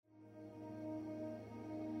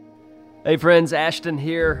Hey friends, Ashton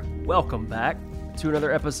here. Welcome back to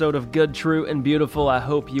another episode of Good, True, and Beautiful. I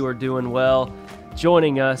hope you are doing well.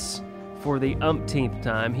 Joining us for the umpteenth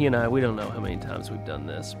time. He and I, we don't know how many times we've done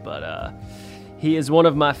this, but he is one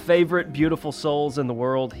of my favorite beautiful souls in the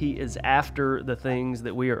world. He is after the things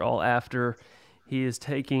that we are all after. He is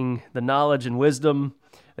taking the knowledge and wisdom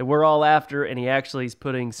that we're all after, and he actually is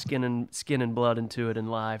putting skin and blood into it in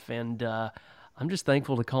life. And I'm just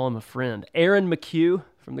thankful to call him a friend. Aaron McHugh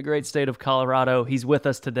from the great state of Colorado. He's with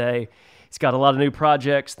us today. He's got a lot of new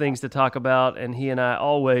projects, things to talk about, and he and I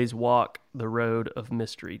always walk the road of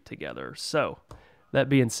mystery together. So, that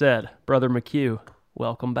being said, Brother McHugh,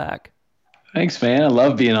 welcome back. Thanks, man. I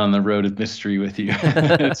love being on the road of mystery with you.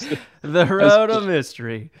 The road of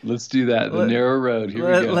mystery. Let's do that. The narrow road. Here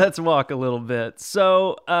we go. Let's walk a little bit.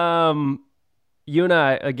 So, you and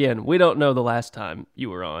I, again, we don't know the last time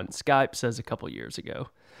you were on. Skype says a couple years ago.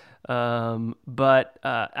 But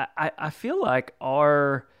I feel like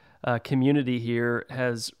our community here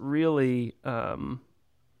has really,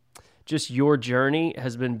 just your journey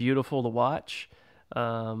has been beautiful to watch.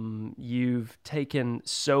 You've taken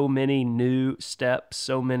so many new steps,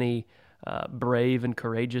 so many brave and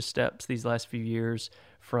courageous steps these last few years,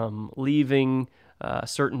 from leaving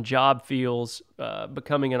certain job fields,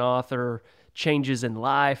 becoming an author, changes in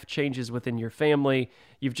life, changes within your family.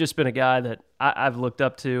 You've just been a guy that I've looked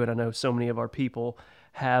up to, and I know so many of our people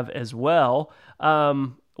have as well.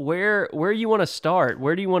 Where you want to start?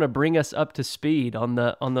 Where do you want to bring us up to speed on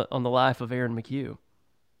the life of Aaron McHugh?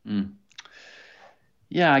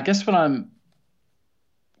 Yeah, I guess what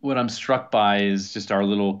I'm struck by is just our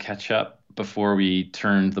little catch up before we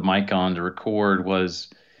turned the mic on to record, was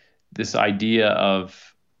this idea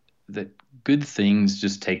of that good things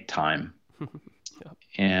just take time. Yep.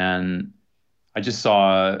 And I just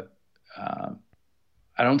saw,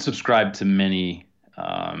 I don't subscribe to many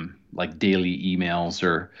like daily emails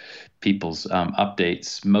or people's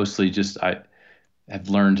updates. Mostly just I have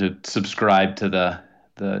learned to subscribe to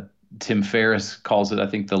the Tim Ferriss calls it, I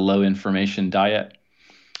think, the low information diet.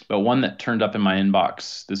 But one that turned up in my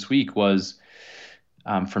inbox this week was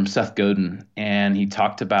from Seth Godin, and he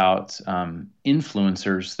talked about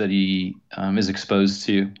influencers that he is exposed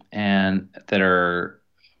to and that are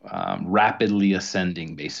rapidly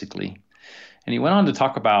ascending, basically. And he went on to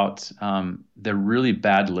talk about they're really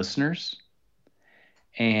bad listeners,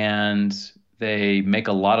 and they make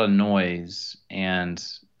a lot of noise and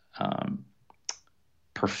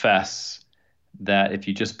profess that if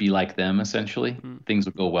you just be like them, essentially, things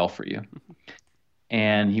will go well for you.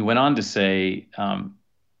 And he went on to say,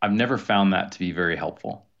 I've never found that to be very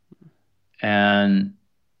helpful. And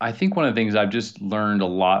I think one of the things I've just learned a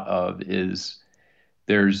lot of is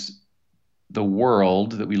there's the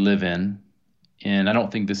world that we live in, and I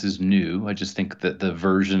don't think this is new. I just think that the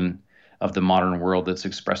version of the modern world that's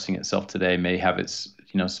expressing itself today may have its,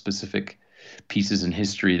 specific pieces in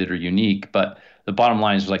history that are unique. But the bottom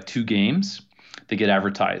line is like two games that get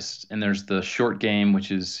advertised. And there's the short game,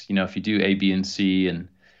 which is, if you do A, B, and C, and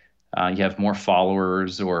you have more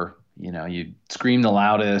followers, or, you scream the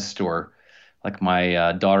loudest, or like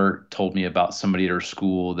my daughter told me about somebody at her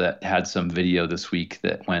school that had some video this week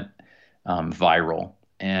that went viral.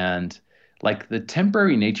 And like the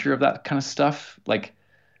temporary nature of that kind of stuff, like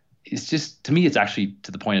it's just, to me, it's actually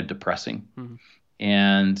to the point of depressing. Mm-hmm.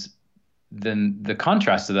 And then the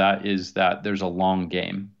contrast to that is that there's a long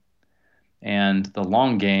game. And the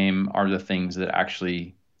long game are the things that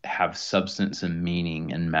actually have substance and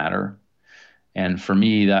meaning and matter. And for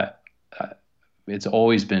me, that it's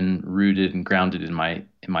always been rooted and grounded in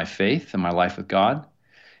my faith and my life with God.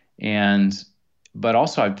 But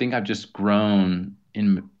also, I think I've just grown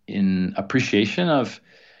in appreciation of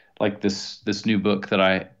like this new book that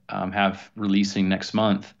I have releasing next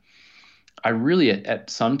month. I really at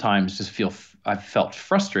sometimes just I've felt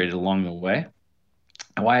frustrated along the way.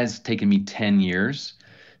 Why has it taken me 10 years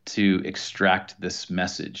to extract this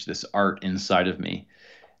message, this art inside of me?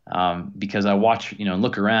 Because I watch,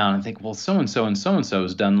 look around and think, well, so-and-so and so-and-so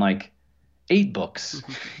has done like 8 books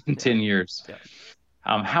in 10 years.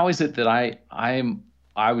 Yeah. How is it that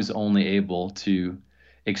I was only able to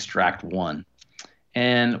extract one?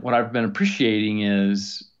 And what I've been appreciating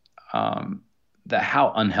is that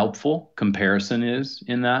how unhelpful comparison is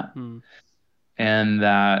in that, and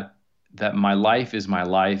that my life is my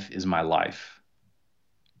life is my life.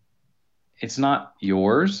 It's not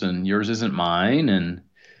yours, and yours isn't mine,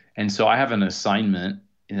 and so I have an assignment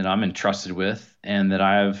that I'm entrusted with, and that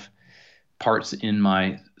I have parts in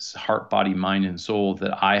my heart, body, mind, and soul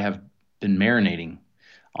that I have been marinating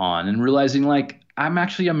on, and realizing like I'm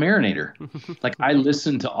actually a marinator. Like I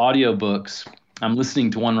listen to audiobooks I'm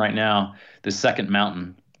listening to one right now, The Second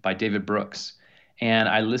Mountain by David Brooks. And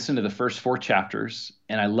I listened to the first four chapters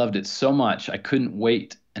and I loved it so much. I couldn't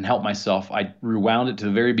wait and help myself. I rewound it to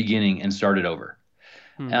the very beginning and started over.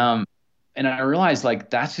 Hmm. Um, and I realized like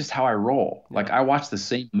that's just how I roll. Like Yep. I watch the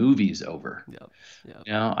same movies over. Yep.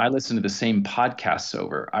 Yep. I listen to the same podcasts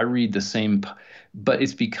over. I read the same, but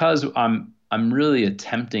it's because I'm really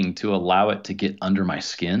attempting to allow it to get under my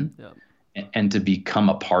skin Yep. and to become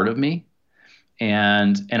a part of me.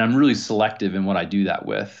 And I'm really selective in what I do that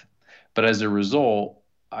with. But as a result,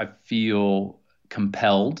 I feel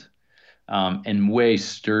compelled and way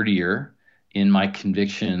sturdier in my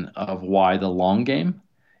conviction of why the long game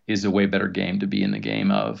is a way better game to be in the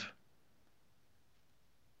game of.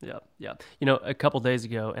 Yeah, yeah. You know, a couple days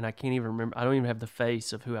ago, and I can't even remember. I don't even have the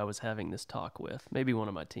face of who I was having this talk with. Maybe one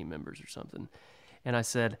of my team members or something. And I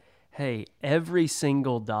said, "Hey, every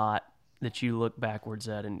single dot that you look backwards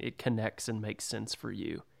at and it connects and makes sense for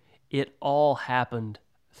you, it all happened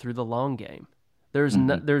through the long game. There's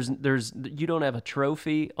no, Mhm. there's you don't have a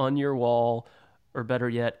trophy on your wall, or better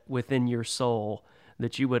yet, within your soul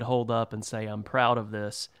that you would hold up and say, I'm proud of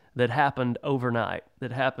this, that happened overnight,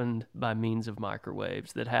 that happened by means of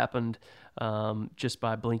microwaves, that happened just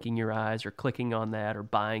by blinking your eyes or clicking on that or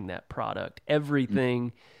buying that product.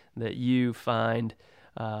 Everything that you find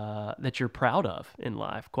that you're proud of in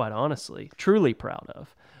life, quite honestly, truly proud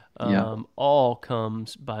of, Yeah. all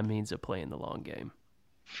comes by means of playing the long game.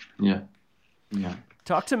 Yeah. Yeah.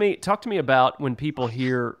 Talk to me about when people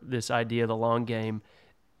hear this idea of the long game.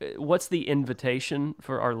 What's the invitation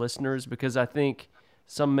for our listeners? Because I think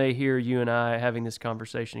some may hear you and I having this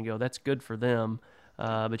conversation and go, "That's good for them,"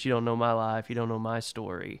 but you don't know my life, you don't know my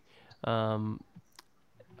story. Um,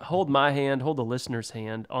 Hold my hand, hold the listener's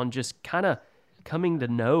hand on just kind of coming to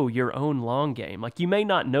know your own long game. Like you may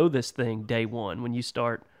not know this thing day one when you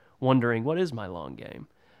start wondering, "What is my long game?"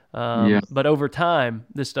 Yeah. But over time,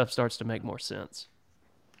 this stuff starts to make more sense.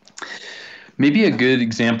 Maybe a good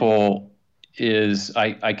example is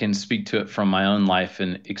I can speak to it from my own life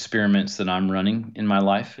and experiments that I'm running in my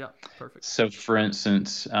life. Yeah, perfect. So, for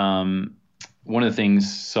instance, one of the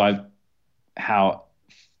things, how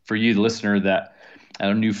for you, the listener, that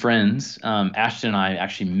our new friends, Ashton and I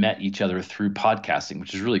actually met each other through podcasting,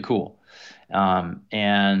 which is really cool.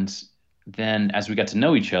 And then as we got to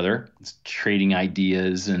know each other, it's trading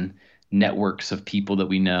ideas and networks of people that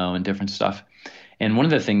we know and different stuff. And one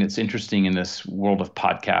of the things that's interesting in this world of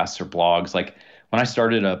podcasts or blogs, like when I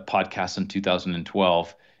started a podcast in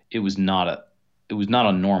 2012, it was not a it was not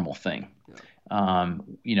a normal thing. Yeah.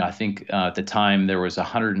 I think at the time there was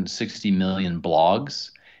 160 million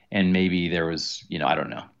blogs, and maybe there was, I don't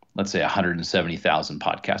know, let's say 170,000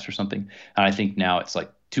 podcasts or something. And I think now it's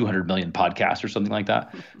like 200 million podcasts or something like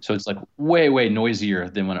that. So it's like way, way noisier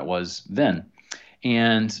than when it was then.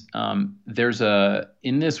 And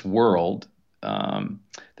in this world,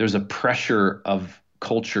 there's a pressure of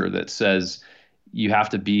culture that says you have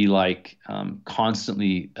to be like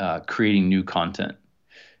constantly creating new content.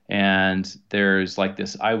 And there's like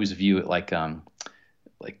this, I always view it like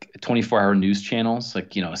 24-hour news channels, like,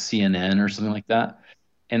 CNN or something like that.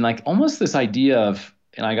 And like almost this idea of,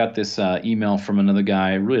 and I got this email from another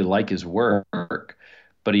guy, I really like his work,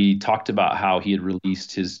 but he talked about how he had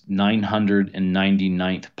released his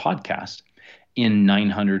 999th podcast in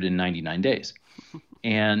 999 days.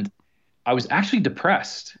 And I was actually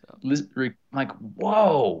depressed. Like,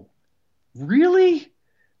 whoa, really?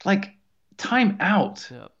 Like, time out.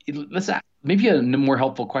 Yeah. Maybe a more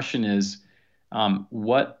helpful question is,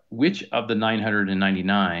 which of the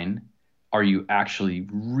 999 are you actually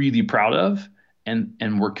really proud of,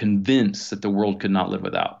 and were convinced that the world could not live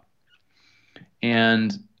without?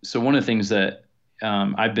 And so one of the things that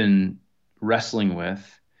I've been wrestling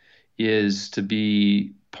with is to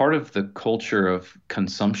be part of the culture of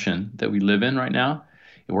consumption that we live in right now,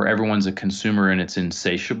 where everyone's a consumer and it's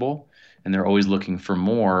insatiable and they're always looking for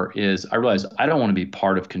more. Is I realize I don't want to be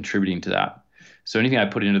part of contributing to that. So anything I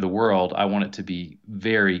put into the world, I want it to be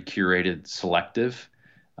very curated, selective,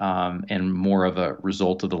 and more of a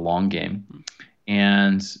result of the long game.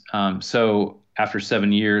 And so after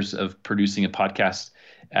 7 years of producing a podcast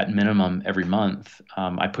at minimum every month,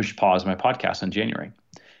 I pushed pause my podcast in January.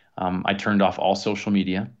 I turned off all social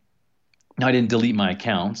media. I didn't delete my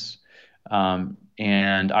accounts.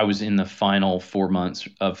 And I was in the final 4 months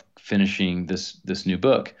of finishing this new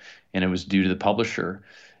book, and it was due to the publisher.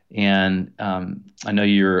 And I know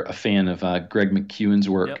you're a fan of Greg McKeown's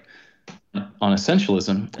work on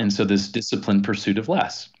essentialism, and so this disciplined pursuit of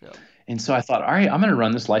less. Yep. And so I thought, all right, I'm going to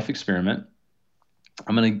run this life experiment.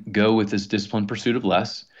 I'm going to go with this disciplined pursuit of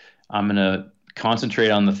less. I'm going to concentrate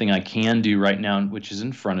on the thing I can do right now, which is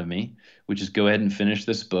in front of me, which is go ahead and finish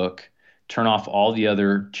this book, turn off all the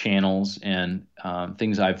other channels and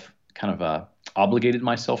things I've kind of obligated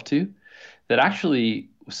myself to. That actually,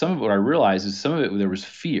 some of what I realized is some of it there was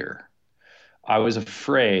fear. I was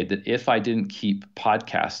afraid that if I didn't keep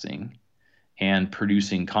podcasting and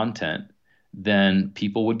producing content, then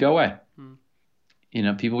people would go away.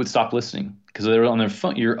 Hmm. People would stop listening because they were on their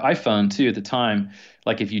phone, your iPhone too at the time.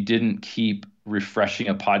 Like if you didn't keep refreshing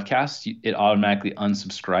a podcast, it automatically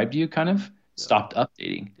unsubscribed you, kind of stopped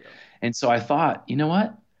updating. Yeah. And so I thought, you know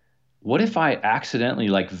what? What if I accidentally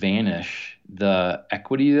like vanish the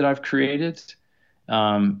equity that I've created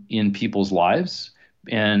in people's lives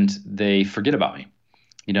and they forget about me?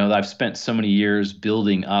 I've spent so many years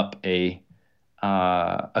building up a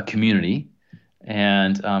community,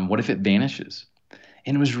 and what if it vanishes?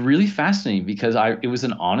 And it was really fascinating because it was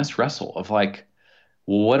an honest wrestle of like,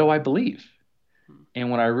 well, what do I believe? And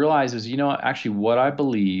what I realized is, actually what I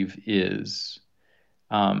believe is,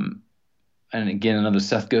 and again, another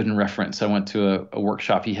Seth Godin reference. I went to a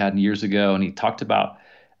workshop he had years ago, and he talked about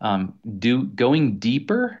going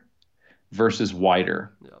deeper versus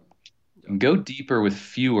wider. Yeah. Yeah. Go deeper with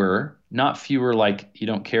fewer, not fewer like you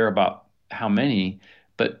don't care about how many,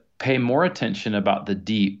 but pay more attention about the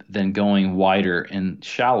deep than going wider and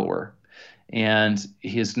shallower. And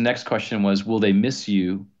his next question was, will they miss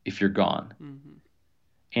you if you're gone? Mm-hmm.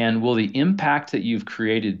 And will the impact that you've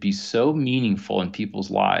created be so meaningful in people's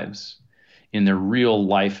lives, in their real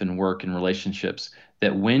life and work and relationships,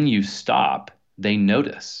 that when you stop, they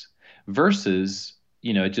notice versus,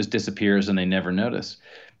 it just disappears and they never notice.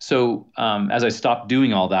 So as I stopped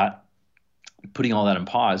doing all that, putting all that in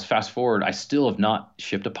pause, fast forward, I still have not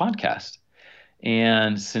shipped a podcast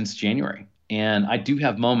and since January. And I do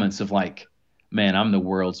have moments of like, man, I'm the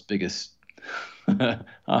world's biggest,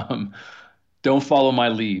 don't follow my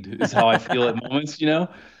lead is how I feel at moments,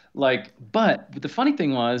 but the funny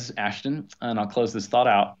thing was, Ashton, and I'll close this thought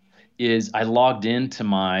out, is I logged into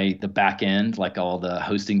the back end, like all the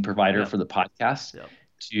hosting provider for the podcast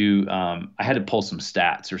I had to pull some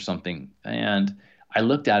stats or something. And I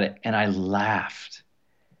looked at it and I laughed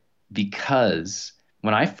because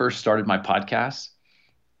when I first started my podcast,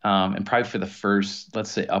 and probably for the first,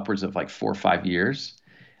 let's say upwards of like 4 or 5 years,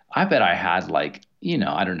 I bet I had like,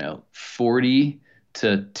 I don't know, 40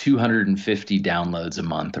 to 250 downloads a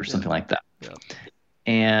month or something like that. Yeah.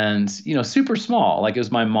 And, super small, like it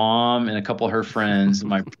was my mom and a couple of her friends and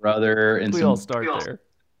my brother. And we all start there.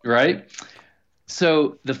 Right.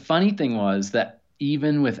 So the funny thing was that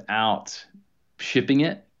even without shipping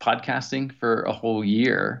it, podcasting for a whole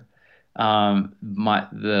year, the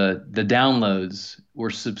downloads were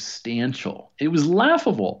substantial. It was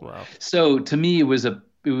laughable. Wow. So to me, it was a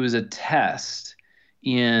test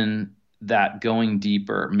in that going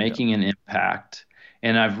deeper, making an impact.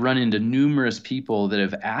 And I've run into numerous people that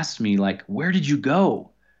have asked me like, where did you go?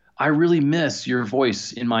 I really miss your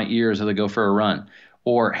voice in my ears as I go for a run.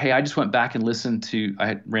 Or, hey, I just went back and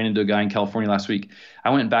I ran into a guy in California last week. I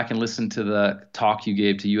went back and listened to the talk you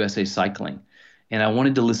gave to USA Cycling. And I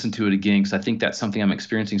wanted to listen to it again because I think that's something I'm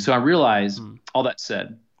experiencing. So I realized, all that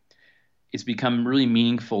said, it's become really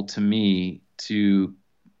meaningful to me to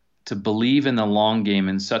believe in the long game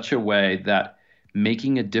in such a way that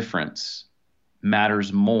making a difference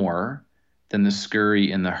matters more than the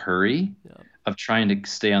scurry and the hurry of trying to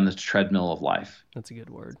stay on the treadmill of life. That's a good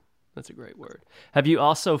word. That's a great word. Have you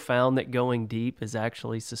also found that going deep is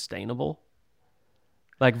actually sustainable?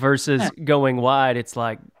 Like versus going wide, it's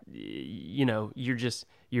like, you're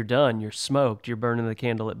done, you're smoked, you're burning the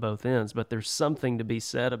candle at both ends. But there's something to be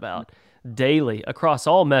said about daily, across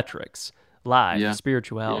all metrics, life,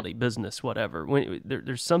 spirituality, business, whatever.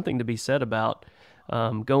 There's something to be said about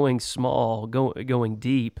going small, going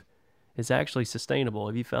deep is actually sustainable.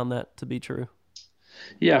 Have you found that to be true?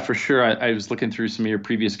 Yeah, for sure. I was looking through some of your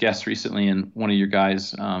previous guests recently, and one of your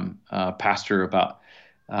guys, pastor, about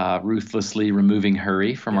ruthlessly removing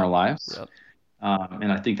hurry from our lives. Yep.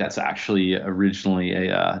 And I think that's actually originally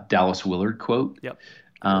a Dallas Willard quote. Yep.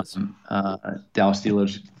 Dallas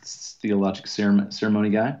Theological Ceremony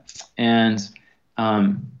guy. And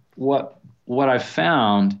what I've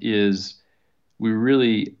found is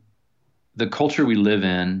the culture we live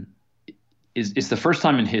in it's the first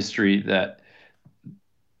time in history that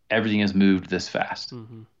everything has moved this fast.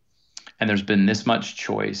 Mm-hmm. And there's been this much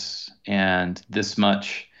choice and this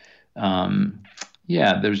much,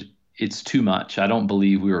 it's too much. I don't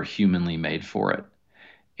believe we were humanly made for it.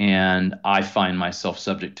 And I find myself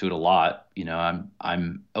subject to it a lot.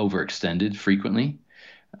 I'm overextended frequently.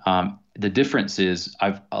 The difference is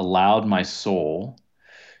I've allowed my soul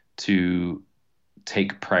to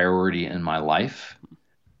take priority in my life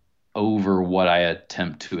over what I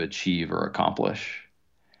attempt to achieve or accomplish.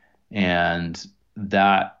 And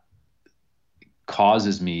that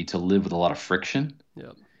causes me to live with a lot of friction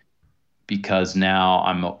Yep. because now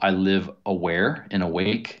I live aware and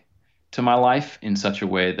awake to my life in such a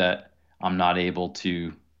way that I'm not able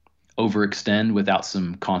to overextend without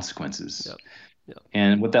some consequences. Yep. Yep.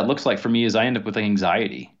 And what that looks like for me is I end up with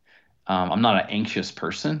anxiety. I'm not an anxious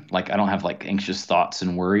person. Like I don't have like anxious thoughts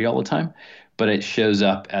and worry all the time, but it shows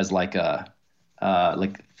up as like a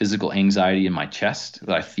like physical anxiety in my chest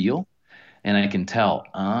that I feel, and I can tell.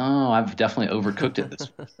 Oh, I've definitely overcooked it.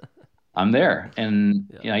 I'm there, and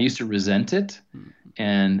Yep. I used to resent it, Mhm.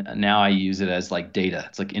 and now I use it as like data.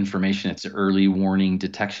 It's like information. It's an early warning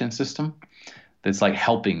detection system that's like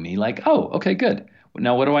helping me. Like, oh, okay, good.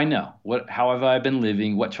 Now, what do I know? How have I been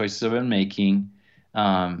living? What choices have I been making?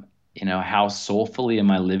 Um, how soulfully am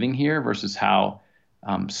I living here versus how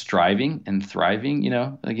striving and thriving?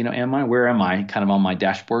 Am I? Where am I? Kind of on my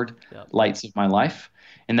dashboard Yep. lights of my life,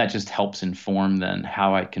 and that just helps inform then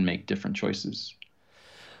how I can make different choices.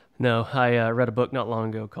 No, I read a book not long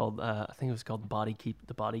ago called I think it was called The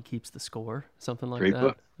Body Keeps the Score, something like Great that.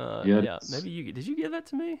 book. Yeah, it Yeah, is. maybe you did you give that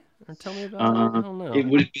to me or tell me about it? I don't It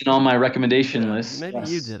know. would have been on my recommendation Yeah, list. maybe you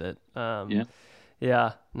Yes. did it. Yeah.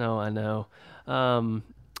 Yeah, no, I know. Um,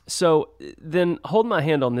 so then hold my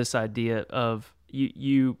hand on this idea of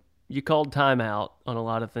you called time out on a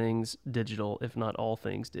lot of things digital, if not all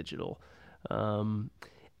things digital. Um,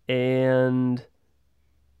 and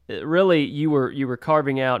really you were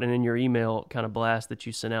carving out, and in your email kind of blast that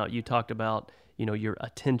you sent out, you talked about your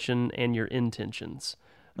attention and your intentions.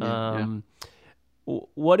 Yeah. Yeah. Um,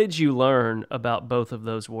 what did you learn about both of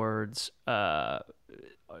those words? Are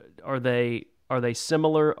they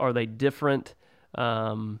similar? Are they different?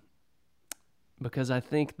 Um, because I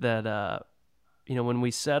think that when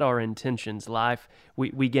we set our intentions, life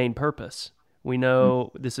we gain purpose. We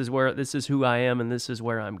know this is who I am and this is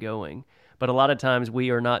where I'm going. But a lot of times we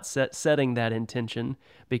are not setting that intention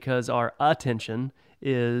because our attention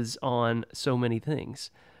is on so many things.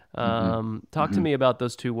 Mm-hmm. Talk to Mm-hmm. me about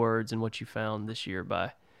those two words and what you found this year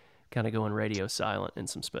by kind of going radio silent in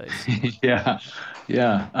some space. Yeah,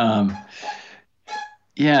 yeah,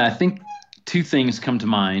 yeah. I think two things come to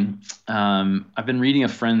mind. I've been reading a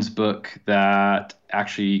friend's book that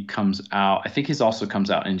actually comes out. I think his also comes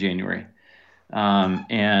out in January,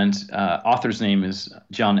 and author's name is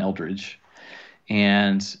John Eldridge,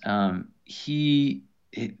 and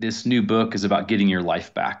this new book is about getting your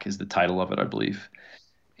life back. Is the title of it, I believe.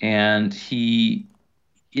 And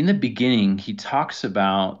in the beginning, he talks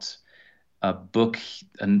about a book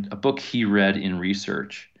a book he read in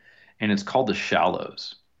research, and it's called The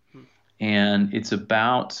Shallows, Hmm. and it's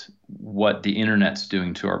about what the internet's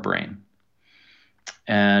doing to our brain.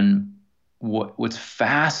 And what's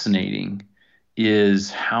fascinating is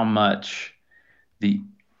how much the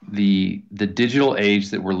the digital age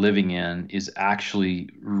that we're living in is actually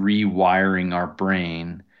rewiring our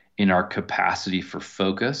brain in our capacity for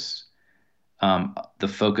focus, the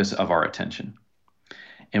focus of our attention.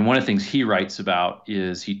 And one of the things he writes about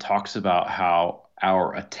is he talks about how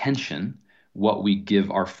our attention, what we give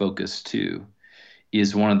our focus to,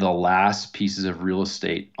 is one of the last pieces of real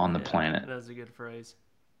estate on the Yeah, planet. that's a good phrase.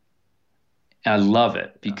 And I love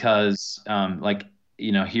it Yeah, because, like,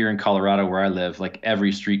 here in Colorado where I live, like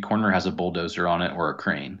every street corner has a bulldozer on it or a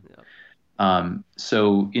crane. yeah,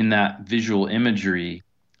 So in that visual imagery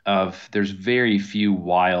of there's very few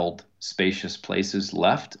wild, spacious places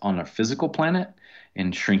left on a physical planet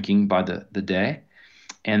and shrinking by the day.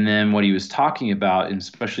 And then what he was talking about, and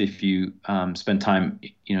especially if you spend time,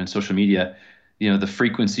 in social media, the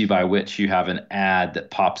frequency by which you have an ad that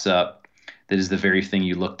pops up that is the very thing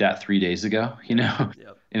you looked at 3 days ago, yep,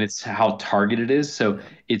 yep, and it's how targeted it is. So yep.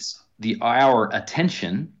 it's our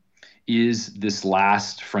attention is this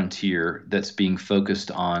last frontier that's being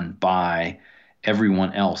focused on by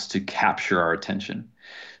everyone else to capture our attention.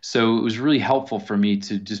 So it was really helpful for me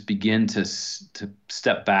to just begin to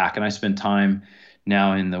step back, and I spend time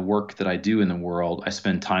now in the work that I do in the world. I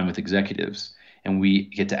spend time with executives, and we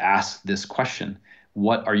get to ask this question: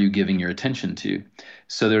 what are you giving your attention to?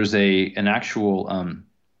 So there's an actual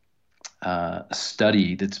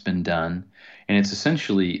study that's been done, and it's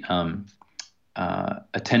essentially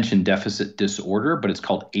attention deficit disorder, but it's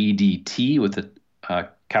called ADT with a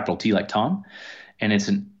capital T like Tom, and it's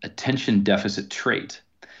an attention deficit trait.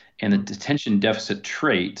 And the attention deficit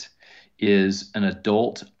trait is an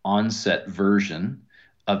adult onset version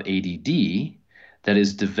of ADD that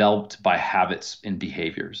is developed by habits and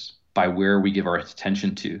behaviors, by where we give our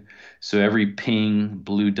attention to. So every ping,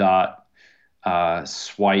 blue dot,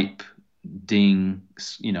 swipe, ding,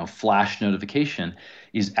 flash notification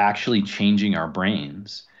is actually changing our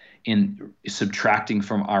brains in subtracting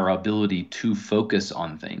from our ability to focus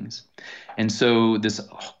on things. And so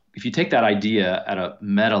if you take that idea at a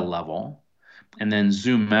meta level and then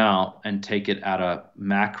zoom out and take it at a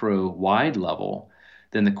macro wide level,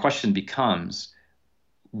 then the question becomes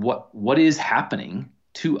what is happening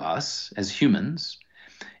to us as humans?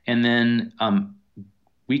 And then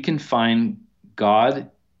we can find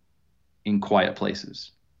God in quiet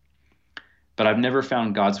places. But I've never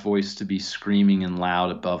found God's voice to be screaming and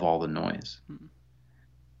loud above all the noise.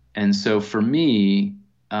 And so for me,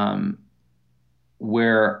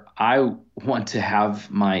 where I want to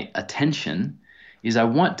have my attention is I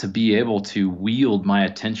want to be able to wield my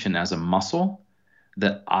attention as a muscle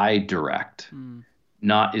that I direct,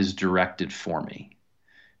 not is directed for me.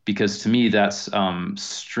 Because to me, that's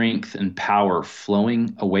strength and power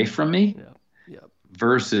flowing away from me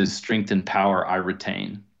versus strength and power I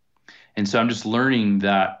retain. And so I'm just learning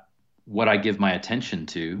that what I give my attention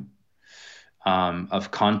to,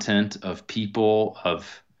 of content, of people,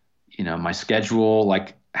 of my schedule,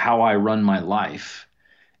 like how I run my life,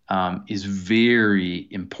 is very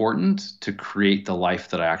important to create the life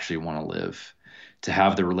that I actually want to live, to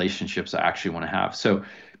have the relationships I actually want to have. So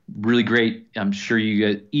really great. I'm sure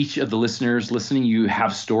each of the listeners listening, you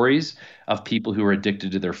have stories of people who are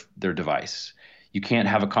addicted to their device. You can't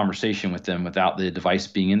have a conversation with them without the device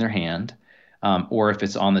being in their hand, or if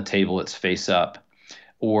it's on the table, it's face up,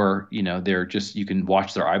 or you can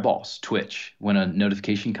watch their eyeballs twitch when a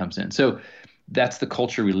notification comes in. So that's the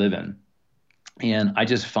culture we live in. And I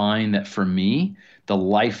just find that for me, the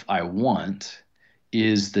life I want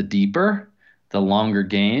is the deeper, the longer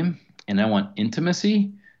game, and I want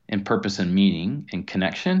intimacy and purpose and meaning and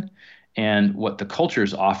connection. And what the culture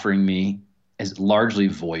is offering me is largely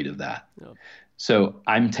void of that. Yep. So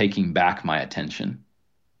I'm taking back my attention.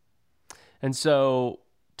 And so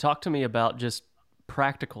talk to me about just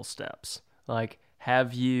practical steps. Like,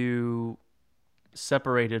 have you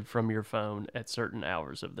separated from your phone at certain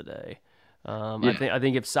hours of the day? I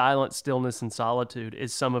think if silence, stillness, and solitude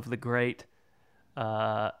is some of the great,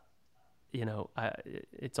 it's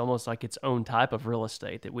almost like its own type of real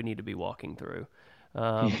estate that we need to be walking through.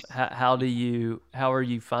 How are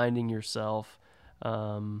you finding yourself,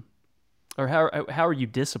 or how are you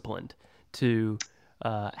disciplined to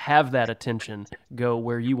have that attention go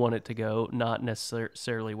where you want it to go, not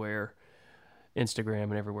necessarily where Instagram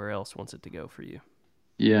and everywhere else wants it to go for you?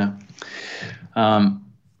 Yeah.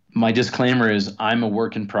 My disclaimer is I'm a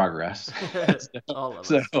work in progress. All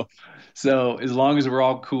of us. So as long as we're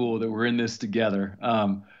all cool that we're in this together,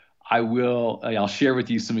 I'll share with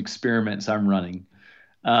you some experiments I'm running.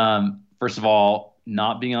 First of all,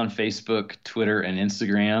 not being on Facebook, Twitter, and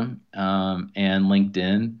Instagram, and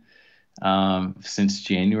LinkedIn since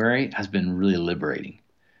January has been really liberating.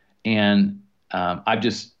 And I've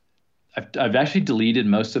actually deleted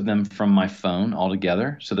most of them from my phone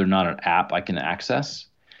altogether, so they're not an app I can access.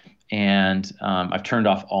 And I've turned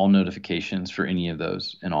off all notifications for any of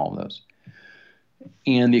those and all of those.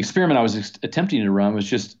 And the experiment I was attempting to run was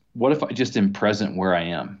just, what if I just am present where I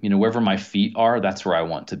am? Wherever my feet are, that's where I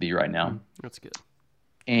want to be right now. That's good.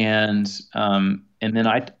 And then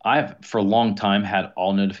I've for a long time had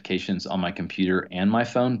all notifications on my computer and my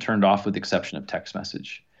phone turned off, with the exception of text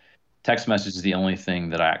message. Text message is the only thing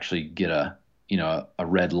that I actually get a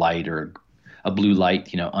red light or a blue light,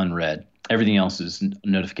 unread. Everything else is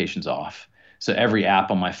notifications off. So every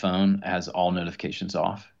app on my phone has all notifications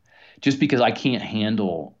off, just because I can't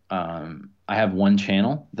handle, I have one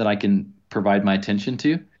channel that I can provide my attention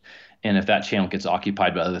to. And if that channel gets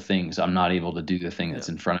occupied by other things, I'm not able to do the thing that's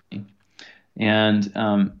in front of me. And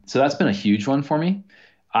so that's been a huge one for me.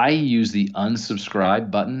 I use the unsubscribe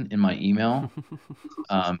button in my email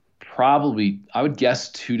probably, I would guess,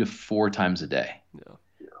 2 to 4 times a day. Yeah.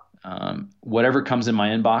 Whatever comes in my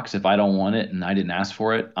inbox, if I don't want it and I didn't ask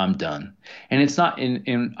for it, I'm done. And it's not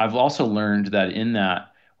I've also learned that in that,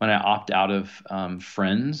 when I opt out of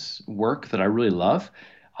friends' work that I really love,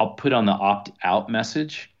 I'll put on the opt out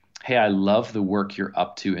message, hey, I love the work you're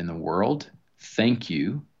up to in the world. Thank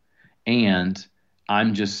you. And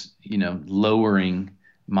I'm just, lowering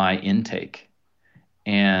my intake,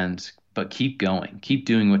 but keep going, keep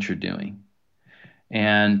doing what you're doing.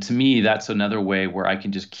 And to me, that's another way where I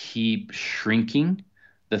can just keep shrinking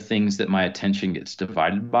the things that my attention gets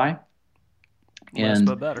divided by. Less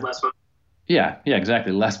but better. Yeah,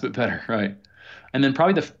 exactly. Less but better, right? And then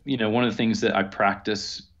probably one of the things that I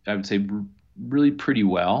practice, I would say really pretty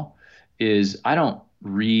well, is I don't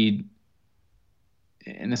read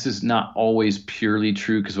and this is not always purely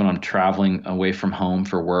true because when I'm traveling away from home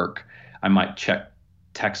for work, I might check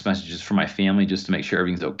text messages from my family just to make sure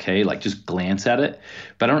everything's okay, like just glance at it.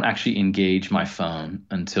 But I don't actually engage my phone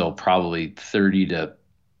until probably 30 to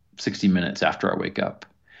 60 minutes after I wake up.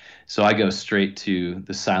 So I go straight to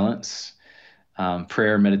the silence,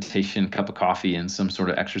 prayer, meditation, cup of coffee, and some sort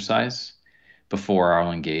of exercise before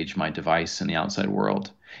I'll engage my device in the outside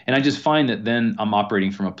world. And I just find that then I'm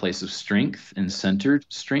operating from a place of strength and centered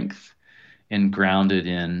strength and grounded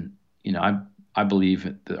in, I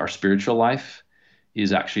believe that our spiritual life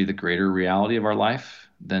is actually the greater reality of our life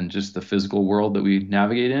than just the physical world that we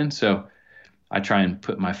navigate in. So I try and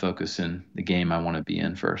put my focus in the game I want to be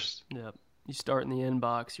in first. Yep. You start in the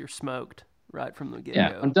inbox, you're smoked right from the get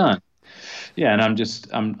Yeah, go. I'm done. Yeah, and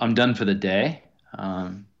I'm done for the day.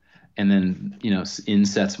 And then in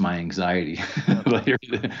sets my anxiety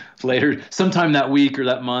Yep. later sometime that week or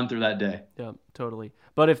that month or that day. Yep. Totally.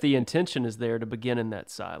 But if the intention is there to begin in that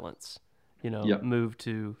silence, Yep. move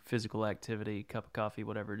to physical activity, cup of coffee,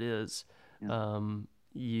 whatever it is, Yeah.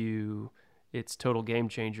 you it's total game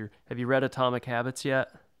changer. Have you read Atomic Habits yet?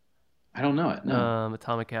 I don't know it. No.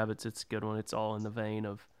 Atomic Habits, it's a good one. It's all in the vein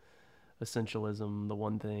of essentialism, the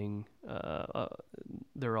one thing.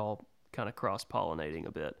 They're all kind of cross pollinating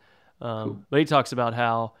a bit. Cool. But he talks about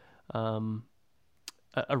how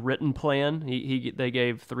a written plan. They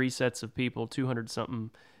gave 3 sets of people, 200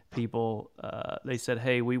 something people. They said,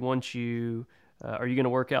 "Hey, we want you. Are you going to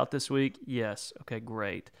work out this week?" Yes. Okay,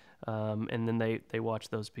 great. And then they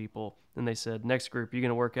watched those people. And they said, "Next group, you going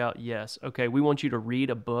to work out?" Yes. Okay, we want you to read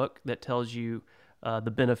a book that tells you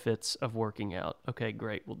the benefits of working out. Okay,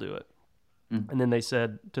 great. We'll do it. Mm. And then they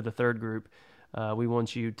said to the third group, we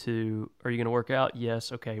want you to, are you going to work out?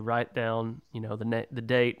 Yes. Okay. Write down, the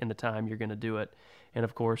date and the time you're going to do it. And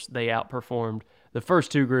of course, they outperformed the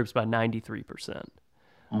first 2 groups by 93%.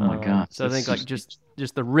 Oh my gosh. So I think like just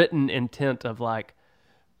the written intent of like,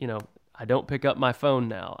 I don't pick up my phone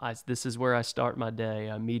now. This is where I start my day.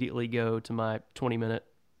 I immediately go to my 20-minute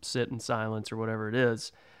sit in silence or whatever it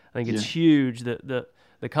is. I think it's huge that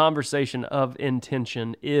the conversation of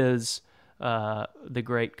intention is the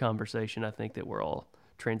great conversation I think that we're all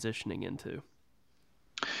transitioning into.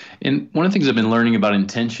 And one of the things I've been learning about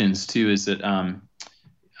intentions too is that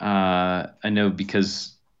I know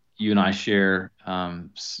because you and I share, our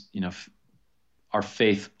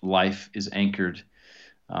faith life is anchored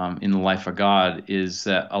in the life of God, is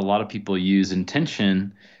that a lot of people use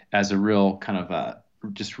intention as a real kind of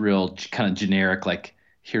real kind of generic, like,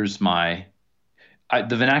 here's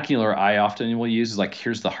the vernacular I often will use is like,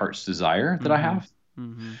 here's the heart's desire that I have.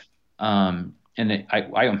 Mm-hmm. And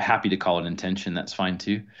I am happy to call it intention. That's fine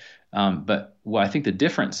too. But what I think the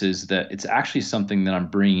difference is that it's actually something that I'm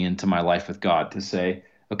bringing into my life with God to say,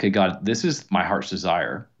 okay, God, this is my heart's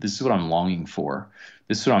desire. This is what I'm longing for.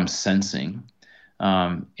 This is what I'm sensing.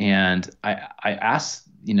 And I ask,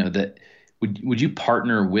 that would you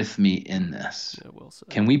partner with me in this? Yeah, well said.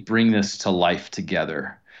 Can we bring this to life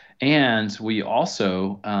together? And we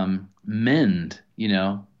also mend,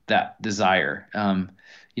 that desire.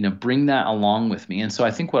 Bring that along with me. And so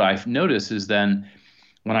I think what I've noticed is then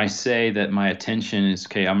when I say that my attention is,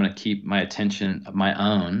 okay, I'm going to keep my attention of my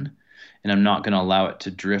own, and I'm not going to allow it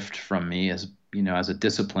to drift from me as a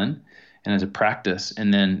discipline and as a practice.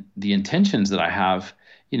 And then the intentions that I have,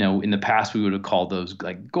 in the past we would have called those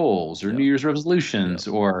like goals or New Year's resolutions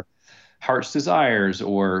or heart's desires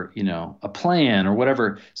or a plan or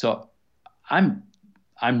whatever. So I'm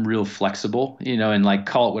real flexible, and like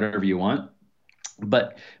call it whatever you want,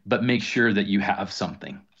 but make sure that you have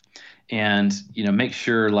something. And make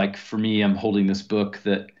sure, like for me, I'm holding this book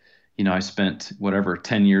that I spent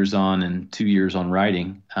 10 years on and 2 years on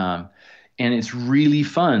writing, and it's really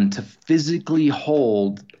fun to physically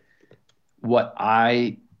hold what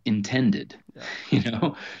I intended,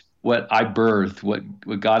 what I birthed,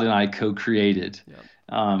 what God and I co-created,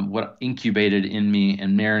 what incubated in me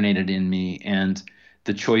and marinated in me, and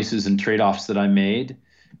the choices and trade-offs that I made,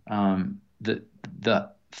 the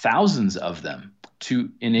thousands of them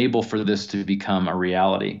to enable for this to become a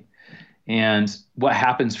reality. And what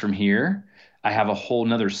happens from here, I have a whole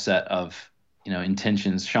nother set of,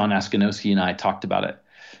 intentions. Sean Askinoski and I talked about it.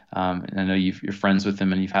 And I know you're friends with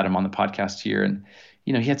him and you've had him on the podcast here. And,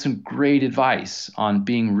 he had some great advice on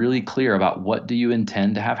being really clear about what do you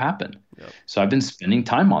intend to have happen. Yep. So I've been spending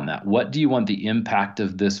time on that. What do you want the impact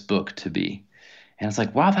of this book to be? And it's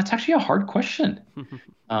like, wow, that's actually a hard question.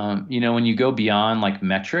 When you go beyond like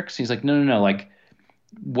metrics, he's like, no, like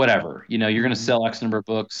whatever, you're going to sell X number of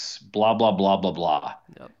books, blah, blah, blah, blah, blah.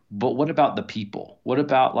 Yep. But what about the people? What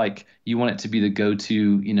about like you want it to be the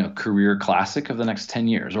go-to, career classic of the next 10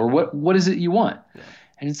 years? Or what is it you want? Yeah.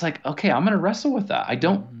 And it's like, okay, I'm going to wrestle with that. I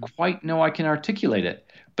don't Mm-hmm. quite know I can articulate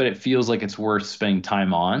it, but it feels like it's worth spending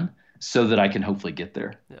time on so that I can hopefully get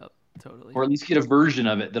there, Yeah, totally. or at least get a version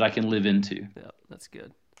of it that I can live into. Yeah, that's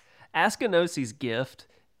good. Askanosi's gift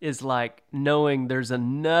is like knowing there's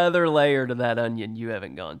another layer to that onion you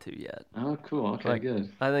haven't gone to yet. Oh, cool. Okay, Like,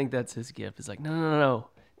 good. I think that's his gift. It's like, no, no, no, no,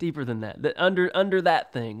 deeper than that. Under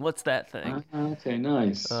that thing. What's that thing? Okay,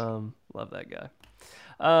 nice. Love that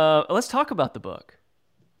guy. Let's talk about the book.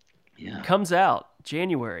 Yeah. Comes out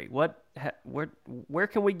January. Where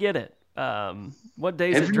can we get it? What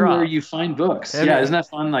days it drop? Everywhere you find books. Yeah, isn't that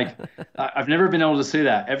fun? Like, I've never been able to say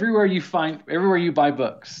that. Everywhere you buy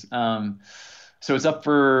books. So it's up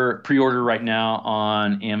for pre-order right now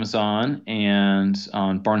on Amazon and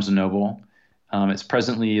on Barnes and Noble. It's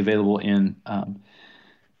presently available in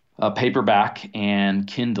paperback and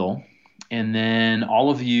Kindle. And then all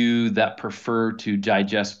of you that prefer to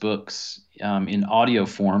digest books in audio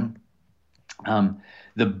form,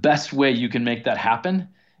 the best way you can make that happen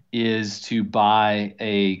is to buy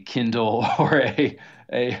a Kindle or a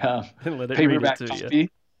paperback copy.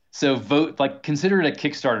 So consider it a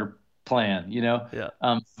Kickstarter plan,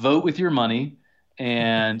 Yeah. Vote with your money,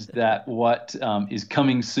 and that what is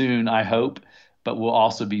coming soon, I hope, but will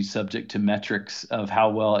also be subject to metrics of how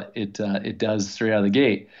well it does straight out of the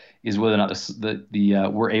gate, is whether or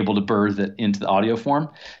not we're able to birth it into the audio form.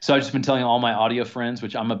 So I've just been telling all my audio friends,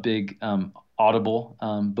 which I'm a big Audible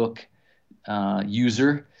book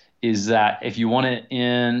user, is that if you want it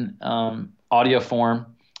in audio form,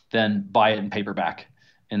 then buy it in paperback,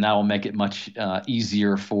 and that will make it much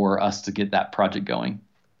easier for us to get that project going.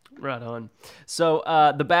 Right on. So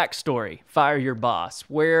the backstory, Fire Your Boss.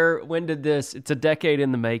 When did this? It's a decade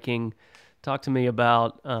in the making. Talk to me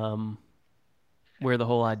about where the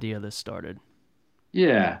whole idea of this started.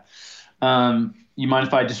 Yeah. You mind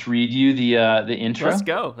if I just read you the intro? Let's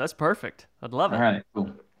go. That's perfect. I'd love it. All right,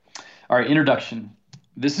 cool. All right, introduction.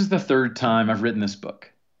 This is the third time I've written this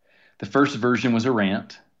book. The first version was a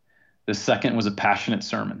rant. The second was a passionate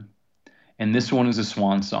sermon. And this one is a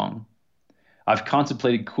swan song. I've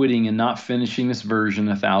contemplated quitting and not finishing this version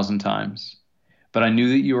 1,000 times, but I knew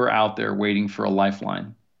that you were out there waiting for a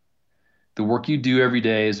lifeline. The work you do every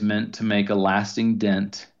day is meant to make a lasting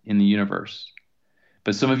dent in the universe.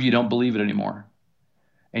 But some of you don't believe it anymore,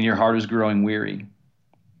 and your heart is growing weary.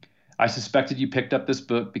 I suspected you picked up this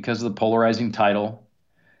book because of the polarizing title,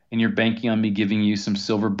 and you're banking on me giving you some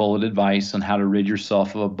silver bullet advice on how to rid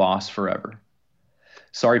yourself of a boss forever.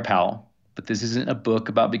 Sorry, pal, but this isn't a book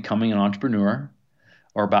about becoming an entrepreneur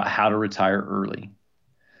or about how to retire early.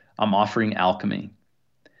 I'm offering alchemy.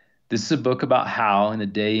 This is a book about how, in the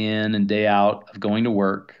day in and day out of going to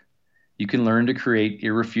work, you can learn to create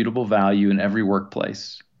irrefutable value in every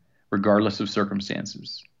workplace, regardless of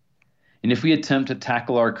circumstances. And if we attempt to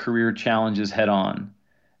tackle our career challenges head on,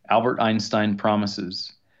 Albert Einstein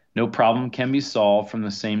promises, no problem can be solved from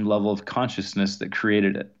the same level of consciousness that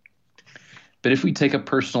created it. But if we take a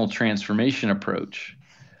personal transformation approach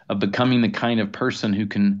of becoming the kind of person who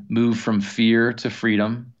can move from fear to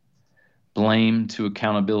freedom, blame to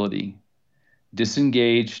accountability,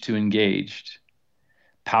 disengaged to engaged,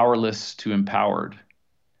 powerless to empowered,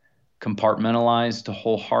 compartmentalized to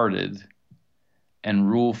wholehearted, and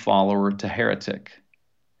rule follower to heretic,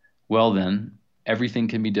 well then, everything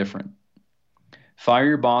can be different. Fire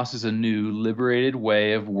Your Boss is a new, liberated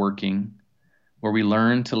way of working where we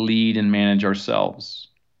learn to lead and manage ourselves,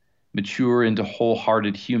 mature into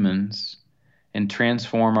wholehearted humans, and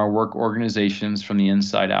transform our work organizations from the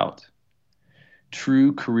inside out.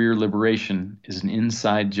 True career liberation is an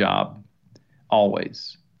inside job,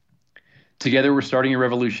 always. Together we're starting a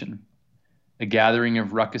revolution, a gathering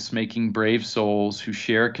of ruckus-making brave souls who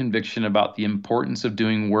share a conviction about the importance of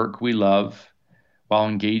doing work we love while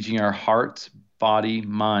engaging our heart, body,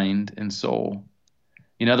 mind, and soul.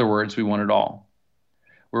 In other words, we want it all.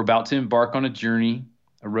 We're about to embark on a journey,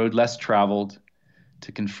 a road less traveled,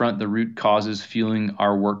 to confront the root causes fueling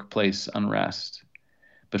our workplace unrest.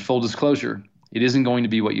 But full disclosure, it isn't going to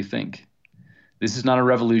be what you think. This is not a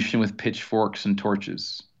revolution with pitchforks and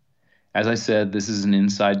torches. As I said, this is an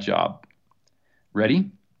inside job.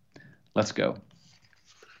 Ready? Let's go.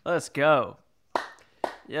 Let's go.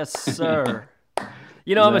 Yes, sir.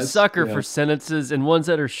 I'm a sucker for sentences and ones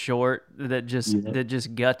that are short that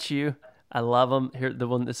just gut you. I love them. Here,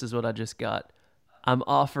 this is what I just got. I'm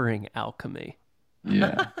offering alchemy.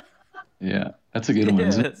 Yeah. Yeah. That's a good one,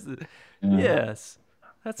 isn't it? Yeah. Yes.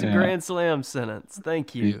 That's a grand slam sentence.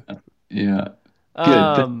 Thank you. Yeah.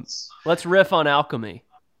 Good. Let's riff on alchemy.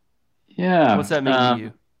 Yeah. What's that mean to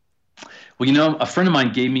you? Well, a friend of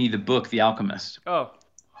mine gave me the book, The Alchemist, Oh,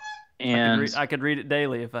 and I could read it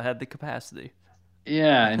daily if I had the capacity.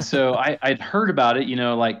 yeah, and so I'd heard about it,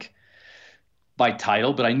 like by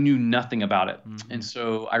title, but I knew nothing about it. Hmm. And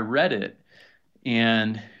so I read it,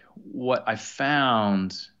 and what I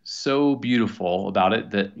found so beautiful about it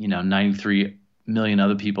that, 93 million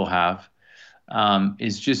other people have,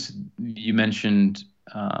 is just, you mentioned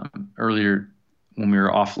earlier when we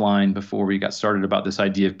were offline before we got started about this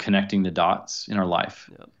idea of connecting the dots in our life.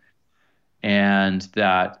 Yep. And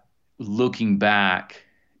that looking back,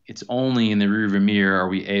 it's only in the rearview mirror are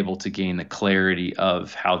we able to gain the clarity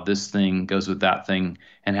of how this thing goes with that thing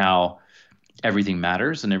and how everything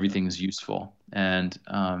matters and everything's useful and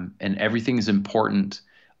everything is important.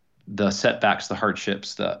 The setbacks, the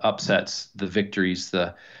hardships, the upsets, the victories,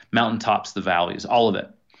 the mountaintops, the valleys, all of it.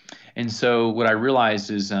 And so what I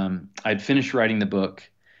realized is I'd finished writing the book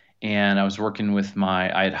and I was working with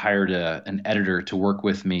I had hired an editor to work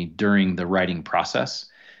with me during the writing process.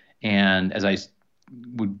 And as I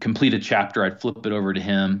would complete a chapter, I'd flip it over to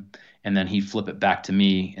him and then he'd flip it back to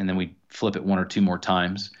me and then we'd flip it one or two more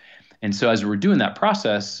times. And so as we were doing that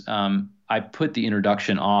process, I put the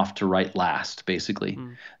introduction off to write last, basically,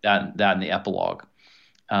 Mm. that and the epilogue.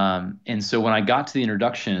 And so when I got to the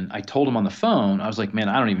introduction, I told him on the phone, I was like, man,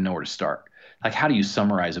 I don't even know where to start. Like, how do you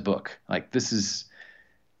summarize a book? Like,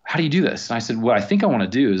 how do you do this? And I said, what I think I want to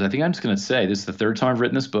do is I think I'm just going to say, this is the third time I've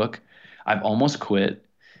written this book. I've almost quit.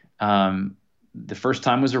 The first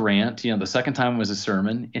time was a rant, the second time was a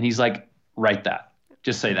sermon. And he's like, write that,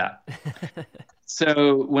 just say that.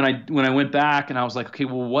 So when I went back and I was like, okay,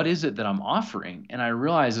 well, what is it that I'm offering? And I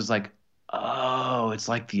realized it's like, oh, it's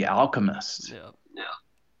like The Alchemist. Yeah.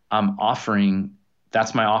 I'm offering,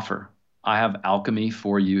 that's my offer. I have alchemy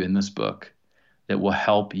for you in this book that will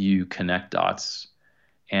help you connect dots.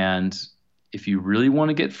 And if you really want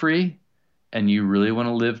to get free and you really want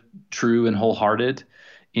to live true and wholehearted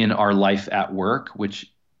in our life at work,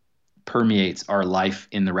 which permeates our life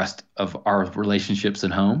in the rest of our relationships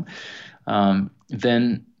at home,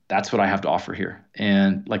 then that's what I have to offer here.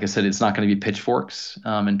 And like I said, it's not going to be pitchforks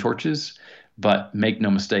and torches, but make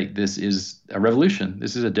no mistake, this is a revolution.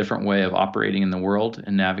 This is a different way of operating in the world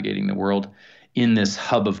and navigating the world in this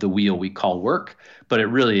hub of the wheel we call work. But it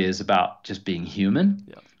really is about just being human.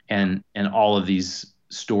 Yeah. And all of these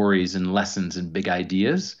stories and lessons and big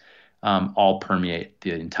ideas all permeate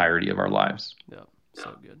the entirety of our lives. Yeah.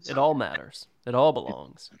 So good. It all matters. It all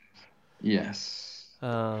belongs. Yes.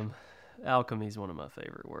 Alchemy is one of my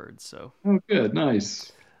favorite words. So. Oh, good.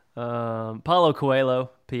 Nice. Paulo Coelho,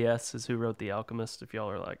 P.S., is who wrote The Alchemist. If y'all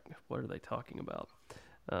are like, what are they talking about?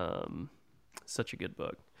 Such a good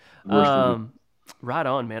book. Right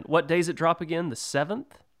on, man. What days it drop again? The 7th?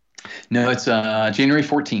 No, it's January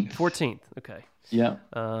 14th. 14th. Okay. Yeah.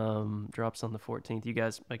 Drops on the 14th. You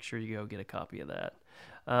guys make sure you go get a copy of that.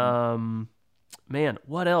 Man,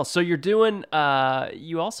 what else? So you're doing,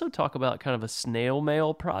 you also talk about kind of a snail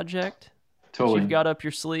mail project Totally. that you've got up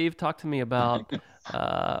your sleeve. Talk to me about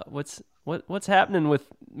what's happening with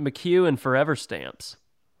McHugh and Forever Stamps.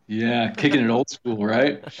 Yeah, kicking it old school,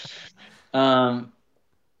 right? I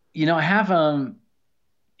have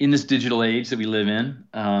in this digital age that we live in,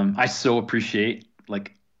 I so appreciate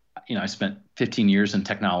I spent 15 years in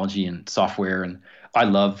technology and software, and I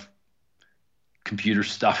love computer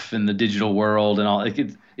stuff in the digital world and all.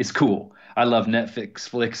 It's cool. I love Netflix,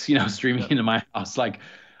 flicks, streaming into my house. Like,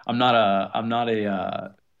 I'm not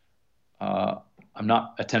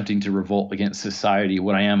attempting to revolt against society.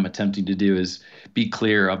 What I am attempting to do is be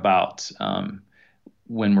clear about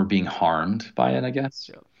when we're being harmed by it, I guess.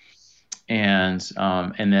 Yeah. And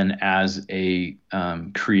then as a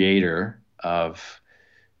creator of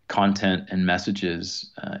content and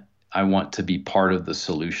messages, I want to be part of the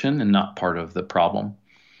solution and not part of the problem.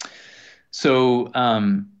 So,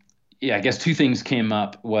 I guess two things came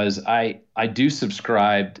up. Was I do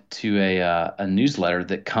subscribe to a newsletter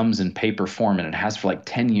that comes in paper form, and it has for like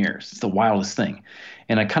 10 years. It's the wildest thing.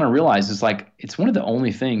 And I kind of realized it's one of the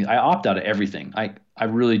only things I opt out of everything. I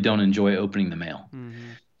really don't enjoy opening the mail.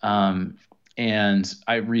 Mm-hmm. And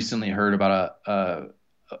I recently heard about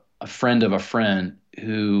a friend of a friend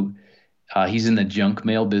who he's in the junk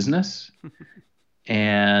mail business.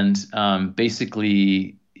 And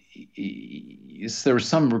basically, there was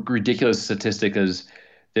some ridiculous statistic as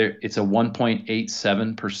it's a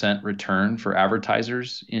 1.87% return for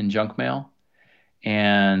advertisers in junk mail.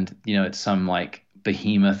 And, it's some like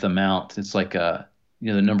behemoth amount. It's like the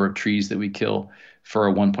number of trees that we kill for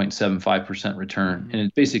a 1.75% return. Mm-hmm.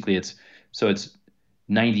 And it's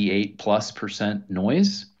 98+%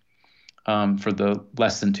 noise. for the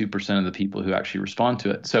less than 2% of the people who actually respond to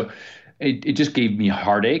it. So it just gave me a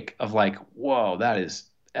heartache of like, whoa, that is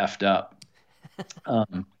effed up.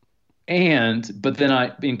 Um, but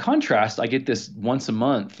then in contrast, I get this once a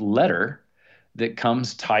month letter that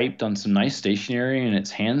comes typed on some nice stationery and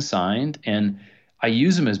it's hand signed. And I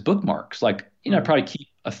use them as bookmarks. Like, I Hmm. probably keep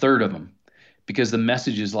a third of them because the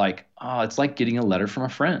message is like, oh, it's like getting a letter from a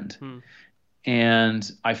friend. Hmm.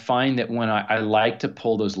 And I find that when I like to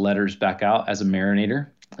pull those letters back out as a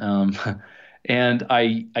marinator, um, and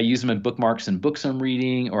I use them in bookmarks and books I'm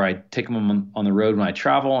reading, or I take them on the road when I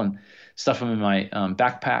travel and stuff them in my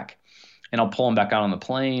backpack, and I'll pull them back out on the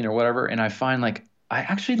plane or whatever. And I find like I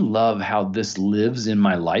actually love how this lives in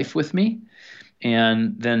my life with me.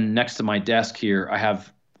 And then next to my desk here, I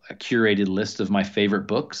have a curated list of my favorite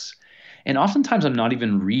books. And oftentimes I'm not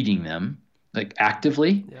even reading them like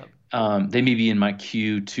actively. Yep. They may be in my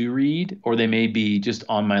queue to read, or they may be just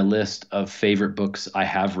on my list of favorite books I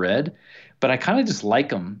have read. But I kind of just like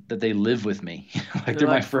them that they live with me. Like They're they're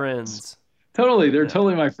my like friends. friends. Totally. They're Yeah.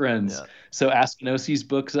 totally my friends. Yeah. So Askinosi's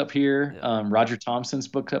books up here, Yeah. Roger Thompson's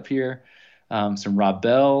books up here, some Rob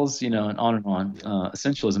Bell's, Yep. and on and on, Yep.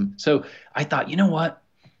 essentialism. So I thought, you know what?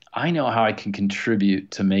 I know how I can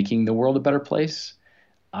contribute to making the world a better place.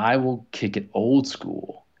 I will kick it old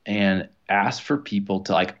school and ask for people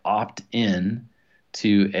to like opt in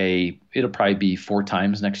to it'll probably be 4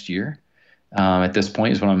 times next year. At this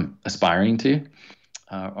point is what I'm aspiring to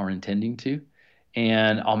or intending to.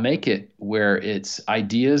 And I'll make it where it's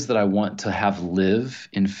ideas that I want to have live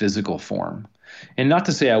in physical form. And not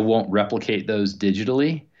to say I won't replicate those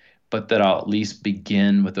digitally, but that I'll at least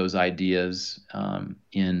begin with those ideas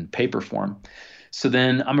in paper form. So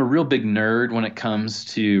then I'm a real big nerd when it comes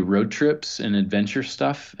to road trips and adventure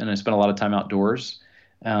stuff, and I spend a lot of time outdoors.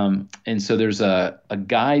 And so there's a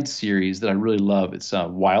guide series that I really love. It's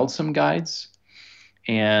Wildsome Guides,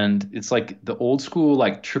 and it's like the old school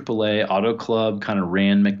like AAA Auto Club kind of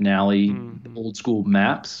Rand McNally Hmm. old school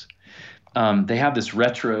maps. They have this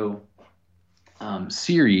retro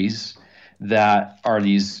series that are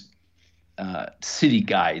these city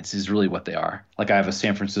guides is really what they are. Like I have a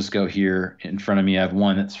San Francisco here in front of me. I have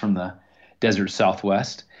one that's from the desert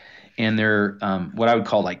Southwest, and they're what I would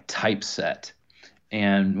call like typeset.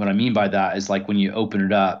 And what I mean by that is like when you open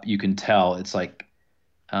it up, you can tell it's like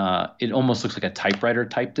it almost looks like a typewriter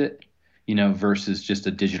typed it, versus just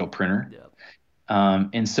a digital printer. Yep.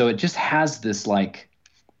 And so it just has this like,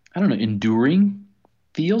 I don't know, enduring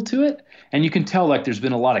feel to it. And you can tell like there's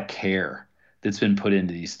been a lot of care that's been put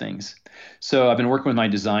into these things. So I've been working with my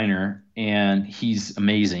designer and he's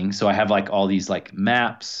amazing. So I have like all these like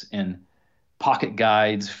maps and pocket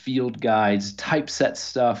guides, field guides, typeset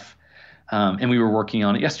stuff. And we were working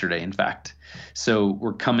on it yesterday, in fact. So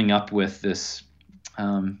we're coming up with this.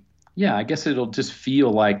 Yeah, I guess it'll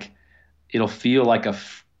feel like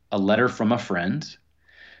a letter from a friend,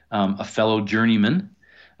 a fellow journeyman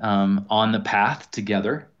on the path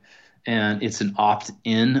together, and it's an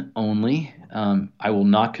opt-in only. I will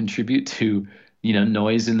not contribute to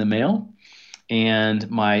noise in the mail, and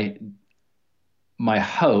my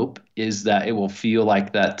hope is that it will feel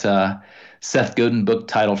like that Seth Godin book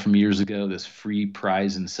title from years ago, this free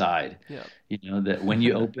prize inside. Yep. That when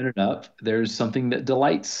you open it up, there's something that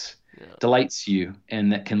Yeah. delights you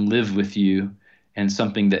and that can live with you, and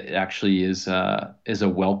something that actually is a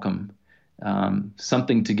welcome,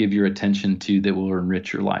 something to give your attention to that will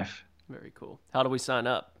enrich your life. Very cool. How do we sign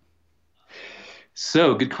up?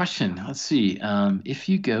 So, good question. Let's see. If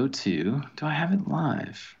you go to, do I have it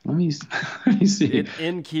live? Let me see.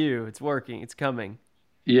 In queue. It's working. It's coming.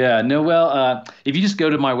 Yeah, no, well, if you just go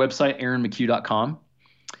to my website, aaronmchugh.com,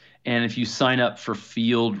 and if you sign up for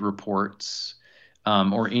field reports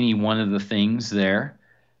or any one of the things there,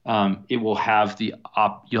 it will have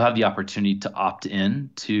you'll have the opportunity to opt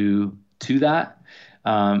in to that.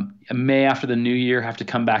 I may after the new year have to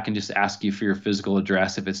come back and just ask you for your physical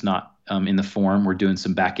address if it's not in the form. We're doing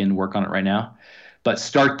some back end work on it right now, but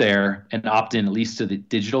start there and opt in at least to the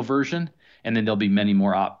digital version, and then there'll be many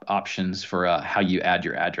more options for how you add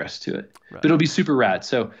your address to it. But Right. it'll be super rad.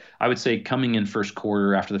 So I would say coming in first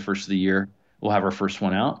quarter after the first of the year, we'll have our first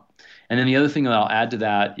one out. And then the other thing that I'll add to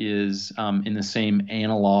that is in the same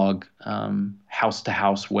analog house to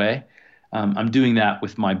house way. I'm doing that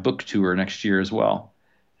with my book tour next year as well.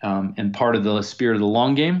 And part of the spirit of the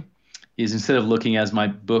long game is instead of looking as my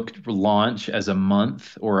book launch as a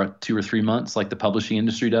month or 2 or 3 months like the publishing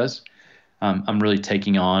industry does, I'm really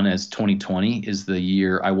taking on as 2020 is the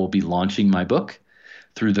year I will be launching my book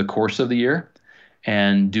through the course of the year,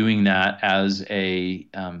 and doing that as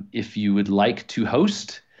if you would like to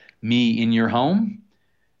host me in your home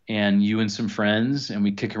and you and some friends, and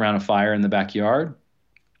we kick around a fire in the backyard,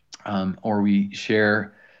 or we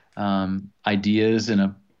share ideas in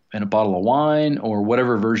a bottle of wine, or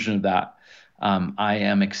whatever version of that. I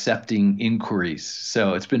am accepting inquiries.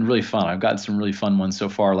 So it's been really fun. I've gotten some really fun ones so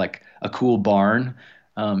far, like a cool barn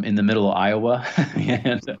in the middle of Iowa,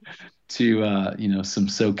 and some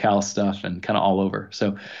SoCal stuff, and kind of all over.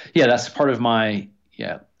 So yeah, that's part of my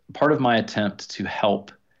attempt to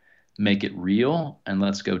help make it real, and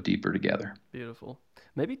let's go deeper together. Beautiful.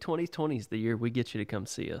 Maybe 2020 is the year we get you to come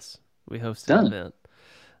see us. We host Done. an event.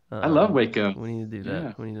 I love Waco. We need to do that.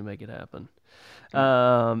 Yeah. We need to make it happen.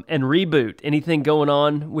 And Reboot. Anything going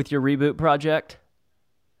on with your Reboot project?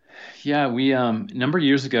 Yeah, we a number of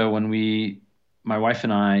years ago, when my wife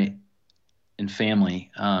and I and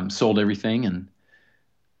family sold everything, and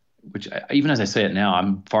even as I say it now,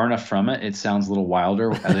 I'm far enough from it. It sounds a little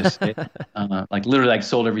wilder as I say it. Like literally, like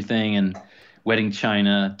sold everything, and wedding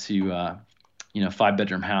china to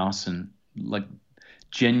 5-bedroom house, and like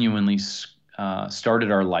genuinely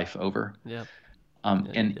started our life over. Yeah.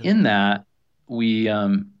 And in that, we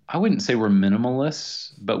I wouldn't say we're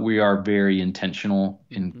minimalists, but we are very intentional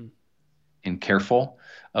and careful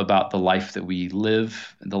about the life that we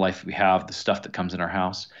live, the life that we have, the stuff that comes in our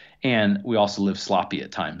house. And we also live sloppy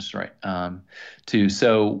at times, right? Too.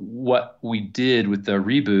 So what we did with the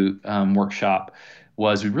Reboot workshop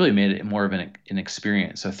was we really made it more of an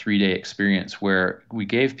experience, a 3-day experience, where we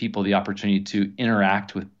gave people the opportunity to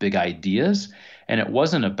interact with big ideas. And it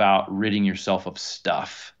wasn't about ridding yourself of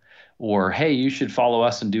stuff, or, hey, you should follow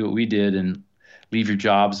us and do what we did and leave your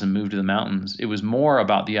jobs and move to the mountains. It was more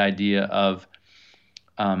about the idea of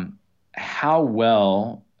how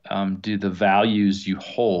well do the values you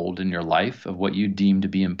hold in your life, of what you deem to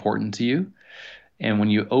be important to you. And when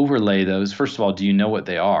you overlay those, first of all, do you know what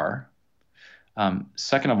they are?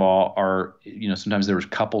 Second of all, sometimes there was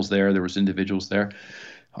couples there was individuals there.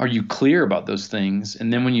 Are you clear about those things?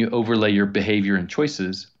 And then when you overlay your behavior and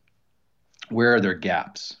choices, where are their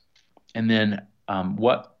gaps? And then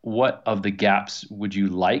what of the gaps would you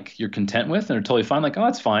like, you're content with, and are totally fine? Like, oh,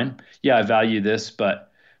 that's fine. Yeah, I value this, but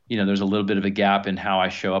there's a little bit of a gap in how I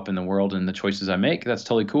show up in the world and the choices I make. That's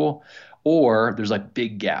totally cool. Or there's like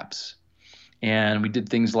big gaps. And we did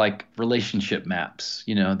things like relationship maps,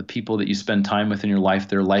 the people that you spend time with in your life,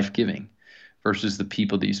 they're life-giving, versus the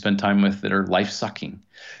people that you spend time with that are life-sucking.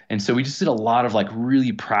 And so we just did a lot of like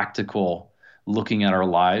really practical looking at our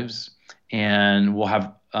lives, and we'll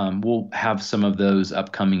have some of those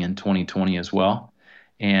upcoming in 2020 as well.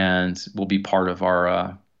 And will be part of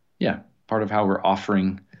our, part of how we're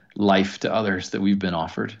offering life to others that we've been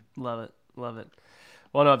offered. Love it. Love it.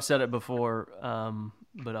 Well, no, I've said it before,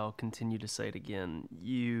 but I'll continue to say it again.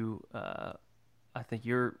 I think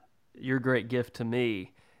your great gift to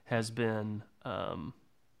me has been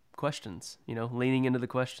questions, leaning into the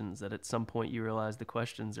questions, that at some point you realize the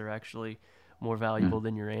questions are actually more valuable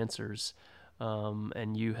than your answers.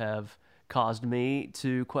 And you have caused me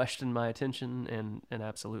to question my attention, and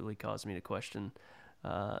absolutely caused me to question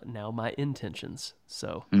now my intentions.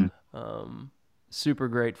 So super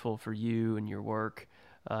grateful for you and your work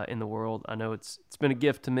in the world. I know it's been a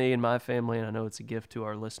gift to me and my family, and I know it's a gift to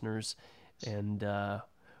our listeners. And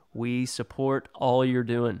we support all you're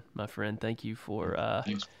doing, my friend. Thank you for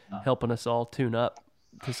helping us all tune up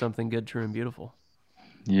to something good, true, and beautiful.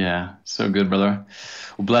 Yeah, so good, brother.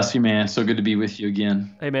 Well, bless you, man. So good to be with you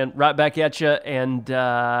again. Hey, man, right back at you, and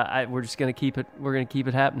we're just gonna keep it. We're gonna keep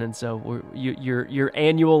it happening. So your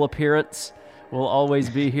annual appearance will always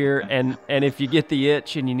be here, and if you get the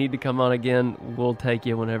itch and you need to come on again, we'll take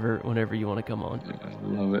you whenever you want to come on.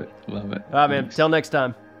 Love it. All right, man. Till next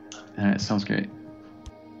time. All right, sounds great.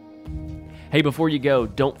 Hey, before you go,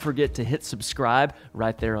 don't forget to hit subscribe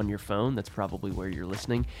right there on your phone. That's probably where you're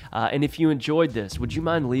listening. And if you enjoyed this, would you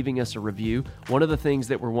mind leaving us a review? One of the things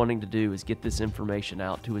that we're wanting to do is get this information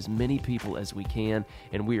out to as many people as we can.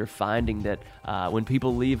 And we are finding that when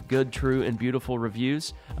people leave good, true, and beautiful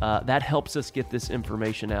reviews, that helps us get this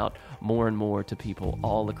information out more and more to people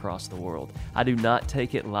all across the world. I do not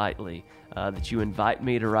take it lightly that you invite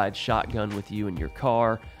me to ride shotgun with you in your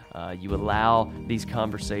car. You allow these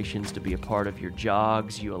conversations to be a part of your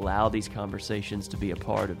jogs. You allow these conversations to be a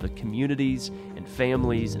part of the communities and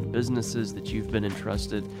families and businesses that you've been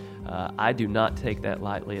entrusted. I do not take that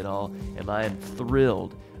lightly at all, and I am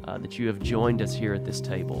thrilled that you have joined us here at this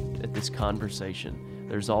table, at this conversation.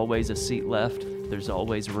 There's always a seat left. There's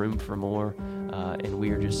always room for more, and we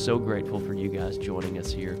are just so grateful for you guys joining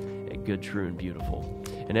us here at Good, True, and Beautiful.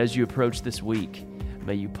 And as you approach this week,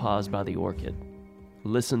 may you pause by the orchid,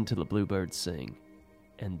 listen to the bluebirds sing,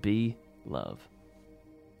 and be love.